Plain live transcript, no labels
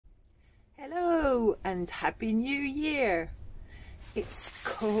Hello and Happy New Year! It's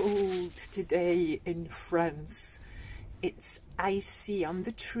cold today in France. It's icy on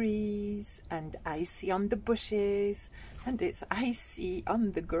the trees and icy on the bushes and it's icy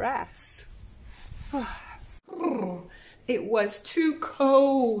on the grass. It was too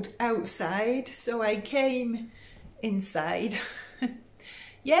cold outside, so I came inside.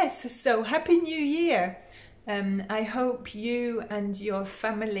 Yes, so Happy New Year! I hope you and your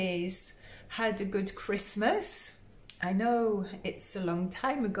families had a good Christmas. I know it's a long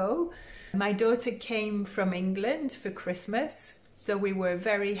time ago. My daughter came from England for Christmas, so we were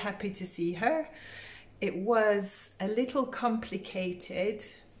very happy to see her. It was a little complicated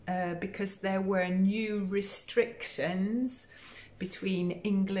because there were new restrictions between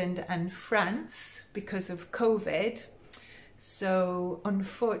England and France because of COVID. So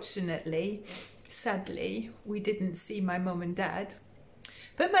unfortunately, sadly, we didn't see my mum and dad.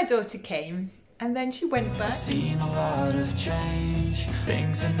 But my daughter came and then she went back. I've seen a lot of change.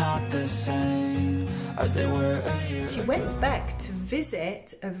 Things are not the same as they were a year ago. She went back to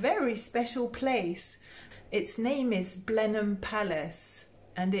visit a very special place. Its name is Blenheim Palace,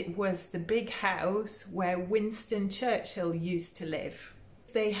 and it was the big house where Winston Churchill used to live.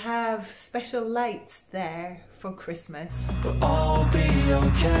 They have special lights there for Christmas. But all will be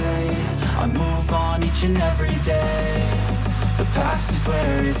okay. I move on each and every day. The past is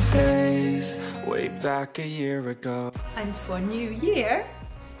where it stays. Way back a year ago. And for New Year,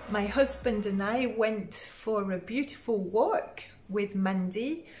 my husband and I went for a beautiful walk with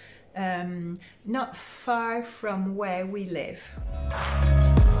Mandy, not far from where we live.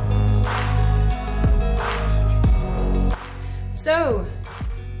 So,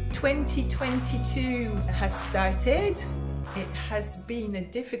 2022 has started. It has been a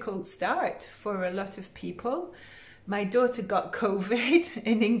difficult start for a lot of people. My daughter got COVID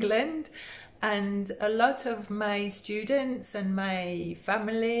in England, and a lot of my students and my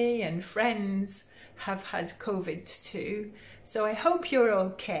family and friends have had COVID too. So I hope you're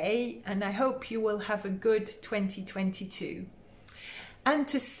okay, and I hope you will have a good 2022. And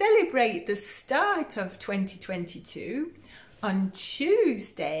to celebrate the start of 2022, on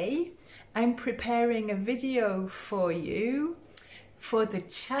Tuesday, I'm preparing a video for you for the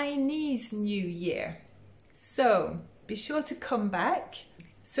Chinese New Year. So be sure to come back,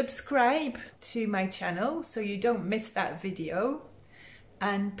 subscribe to my channel so you don't miss that video,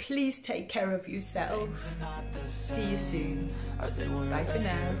 and please take care of yourself. See you soon. Bye for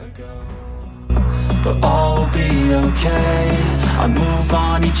now. But all will be okay. I move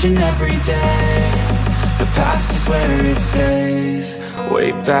on each and every day. The past is where it stays.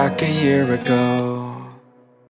 Way back a year ago.